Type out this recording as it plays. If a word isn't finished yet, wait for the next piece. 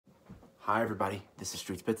Hi everybody, this is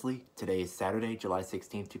Street Spitzley. Today is Saturday, July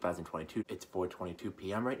 16th, 2022. It's 4:22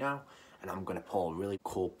 p.m. right now, and I'm gonna pull a really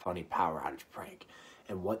cool, funny power outage prank.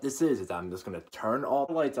 And what this is I'm just gonna turn all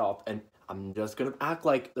the lights off, and I'm just gonna act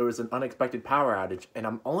like there was an unexpected power outage, and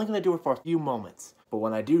I'm only gonna do it for a few moments. But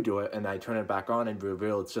when I do it, and I turn it back on and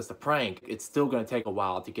reveal it's just a prank, it's still gonna take a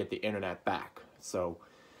while to get the internet back. So,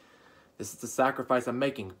 this is the sacrifice I'm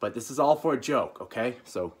making, but this is all for a joke, okay?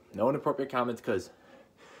 So, no inappropriate comments, because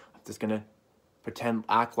just gonna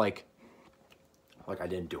act like I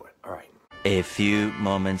didn't do it. All right. A few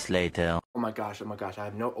moments later. Oh my gosh, I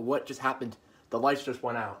have what just happened? The lights just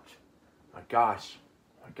went out. My gosh,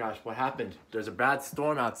 what happened? There's a bad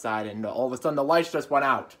storm outside, and all of a sudden the lights just went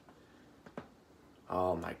out.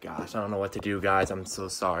 Oh my gosh, I don't know what to do, guys. I'm so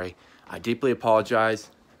sorry. I deeply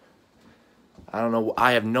apologize. I don't know,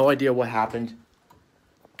 I have no idea what happened.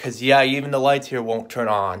 Cause yeah, even the lights here won't turn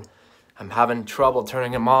on. I'm having trouble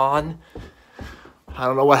turning them on. I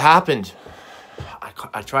don't know what happened.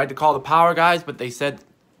 I tried to call the power guys, but they said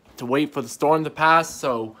to wait for the storm to pass.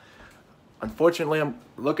 So, unfortunately,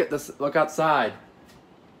 look outside.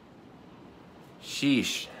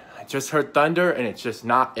 Sheesh! I just heard thunder, and it's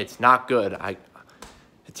not good.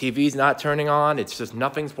 The TV's not turning on. It's just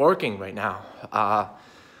nothing's working right now.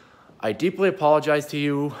 I deeply apologize to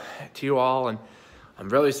you all, and I'm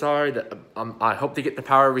really sorry. I hope to get the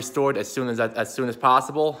power restored as soon as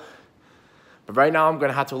possible. But right now, I'm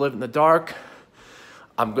gonna have to live in the dark.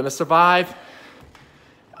 I'm gonna survive.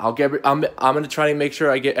 I'm gonna try to make sure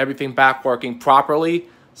I get everything back working properly.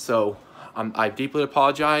 So I deeply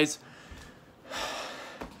apologize.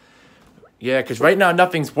 Yeah, because right now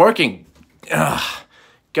nothing's working. Ugh.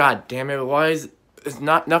 God damn it! Why is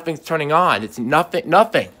nothing's turning on? It's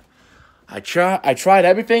nothing. I tried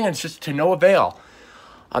everything, and it's just to no avail.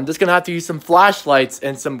 I'm just gonna have to use some flashlights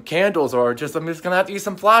and some candles, I'm just gonna have to use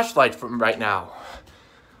some flashlights from right now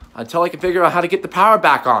until I can figure out how to get the power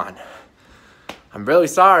back on. I'm really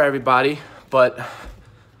sorry, everybody, but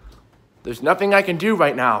there's nothing I can do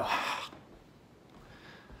right now.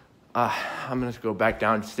 I'm gonna go back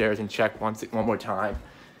downstairs and check one more time.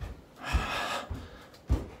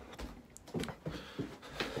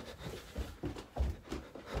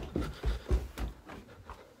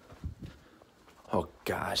 Oh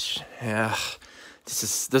gosh, yeah, this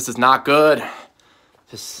is not good.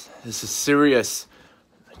 This is serious.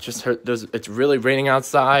 I just heard it's really raining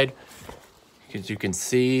outside, as you can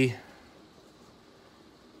see.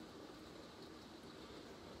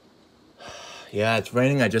 Yeah, it's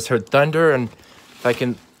raining. I just heard thunder, and if I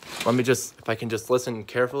can just listen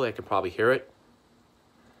carefully, I could probably hear it.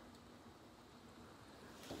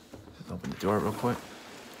 Just open the door real quick.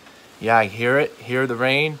 Yeah, I hear it. Hear the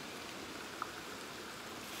rain.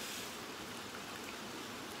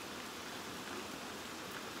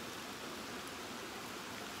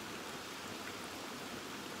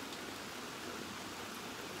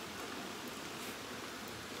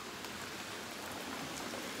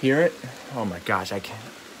 Hear it? Oh my gosh, I can't.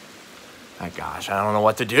 My gosh, I don't know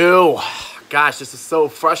what to do. Gosh, this is so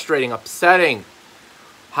frustrating, upsetting.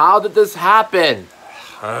 How did this happen?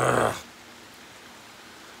 Ugh.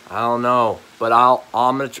 I don't know, but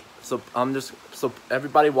so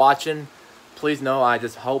everybody watching, please know I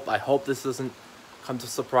hope this doesn't come to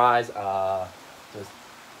surprise. I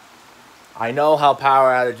know how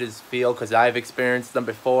power outages feel because I've experienced them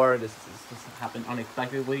before. This happened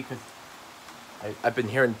unexpectedly because I've been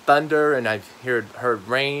hearing thunder, and I've heard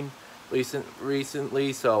rain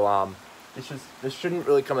recently, so this shouldn't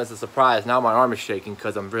really come as a surprise. Now my arm is shaking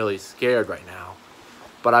because I'm really scared right now,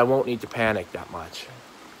 but I won't need to panic that much.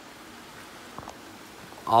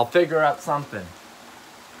 I'll figure out something.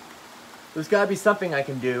 There's got to be something I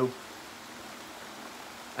can do.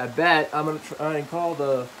 I bet I'm gonna try and call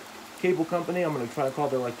the cable company. I'm gonna try to call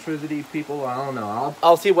the electricity people. I don't know.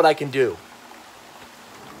 I'll see what I can do.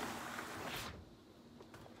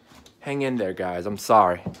 Hang in there, guys. I'm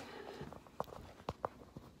sorry.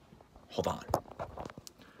 Hold on.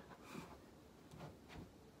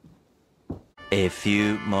 A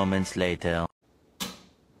few moments later.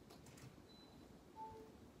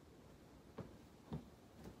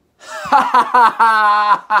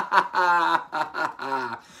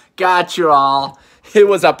 Got you all. It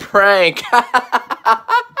was a prank.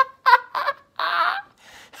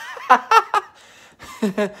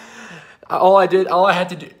 All I had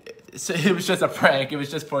to do. So it was just a prank. It was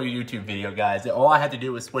just for a YouTube video, guys. All I had to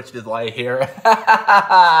do was switch this light here.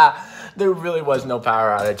 There really was no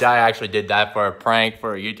power outage. I actually did that for a prank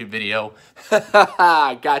for a YouTube video.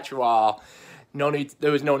 Got you all. No need.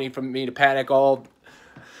 There was no need for me to panic. No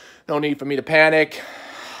need for me to panic.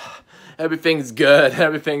 Everything's good.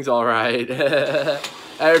 Everything's all right.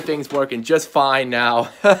 Everything's working just fine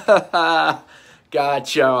now.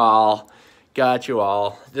 Got you all. Got you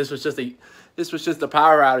all. This was just a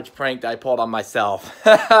power outage prank that I pulled on myself.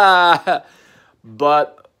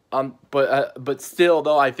 But still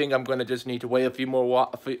though, I think I'm gonna just need to wait a few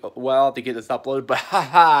more while to get this uploaded. But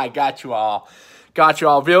haha, got you all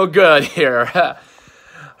real good here.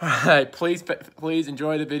 Alright, please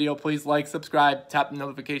enjoy the video. Please like, subscribe, tap the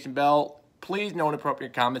notification bell. Please no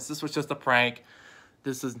inappropriate comments. This was just a prank.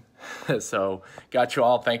 So got you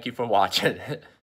all. Thank you for watching.